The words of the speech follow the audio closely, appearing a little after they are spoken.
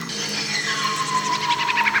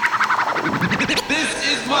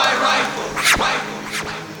is my rifle.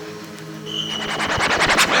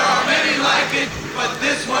 There are many like it, but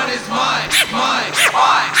this one is mine.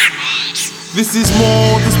 This is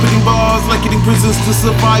more than spitting bars, like it in prisons to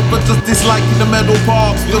survive, but just disliking the metal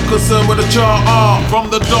parts. Still concerned with the chart art.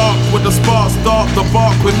 From the dark, where the sparks start, the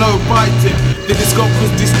bark with no biting. The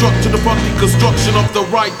discovery's destruction upon deconstruction of the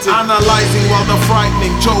writing. Analyzing while the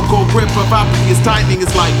frightening choke or grip of apathy is tightening.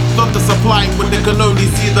 It's like thunder supplying when they can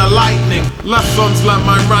only see the lightning. Last songs like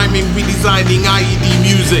my rhyming, redesigning IED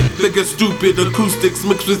music. They get stupid acoustics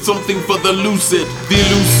mixed with something for the lucid. The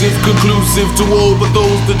elusive, conclusive to all but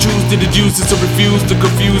those that choose to deduce it. To refuse to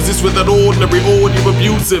confuse this with an ordinary audio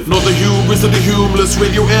abusive. Not the hubris of the humorless,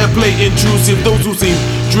 radio airplay intrusive. Those who seem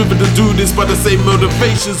driven to do this by the same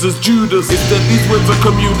motivations as Judas. Instead these words are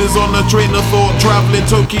commuters on a train of thought, traveling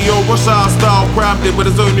Tokyo rush hour style, crammed in where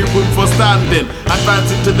there's only room for standing.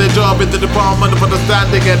 Advancing to their job in the department of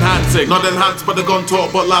understanding, enhancing. Not enhanced by the gun talk,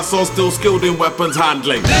 but Lasso's still skilled in weapons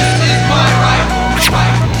handling. This is my rifle.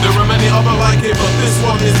 There are many other like it, but this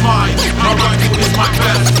one is mine. My rifle is my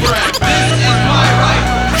best friend. This is my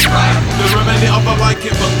rifle. There are many other like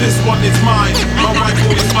it, but this one is mine. My rifle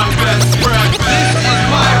is my best friend. This is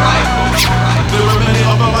my rifle. There are many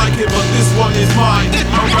other like it, but this one is mine.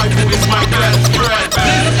 My rifle is my best friend.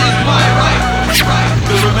 This is my rifle.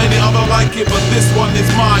 There are many other like it, but this one is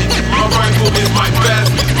mine. My rifle is my best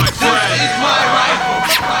friend. This is my rifle.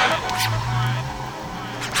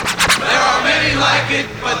 There are many like it,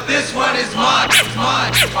 but this one is mine.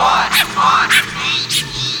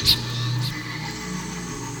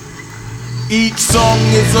 Each song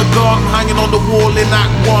is a gun hanging on the wall in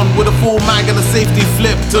Act 1, with a full mag and a safety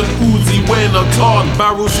flipped, an Uzi weighing a ton.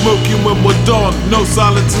 Barrel smoking when we're done, no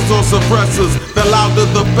silencers or suppressors. The louder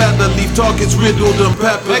the better, leave targets riddled and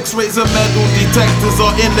peppered. X-rays and metal detectors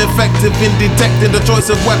are ineffective in detecting the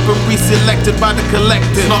choice of weaponry selected by the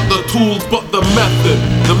collective. Not the tools but the method,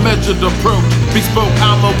 the measured approach. Bespoke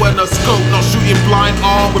ammo and a scope, not shooting blind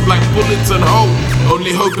arm with like bullets and hope.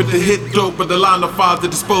 Only hoping to hit dope, but the line of fire's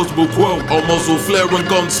a disposable quote. Or muzzle flare and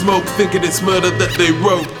gun smoke, thinking it's murder that they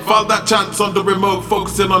wrote. File that chance on the remote,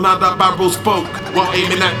 focusing on how that barrel spoke, while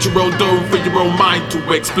aiming at your own dome for your own mind to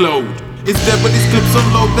explode. Instead when these clips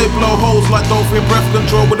unload, they blow holes like dolphin breath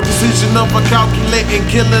control, with the precision of a calculating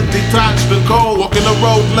killer detached and cold. Walking a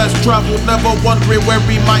road less traveled, never wondering where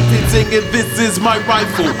he might be singing. This is my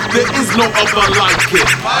rifle, there is no other like it.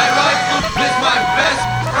 My rifle is my best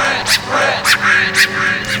friend. This is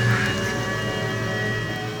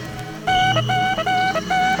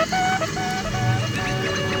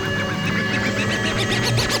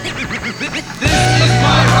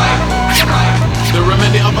my rifle. There are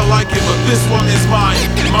many other like it, but this one is mine.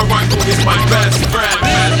 My rifle is my best friend.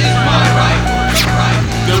 This is my rifle.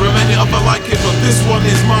 There are many other like it, but this one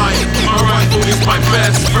is mine. My rifle is my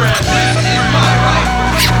best friend. This is my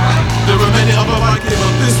rifle. There are many other like it,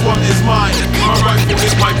 but this one is mine. My rifle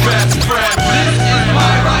is my best friend. This is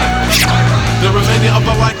my rifle. There are many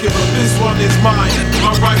other like it, but this one is mine.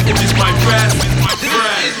 My rifle is my best friend. This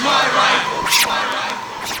is my rifle.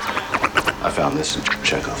 I found this in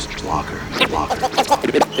Chekhov's locker.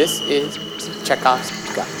 This is Chekhov's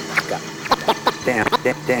gun.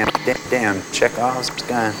 Damn, Chekhov's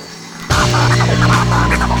gun.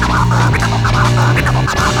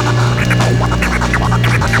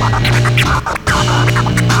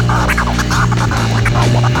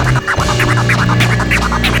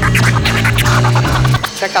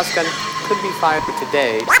 Chekhov's gun could be fired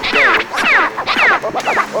today.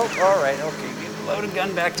 Oh, all right, okay. Give the loaded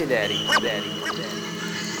gun back to Daddy.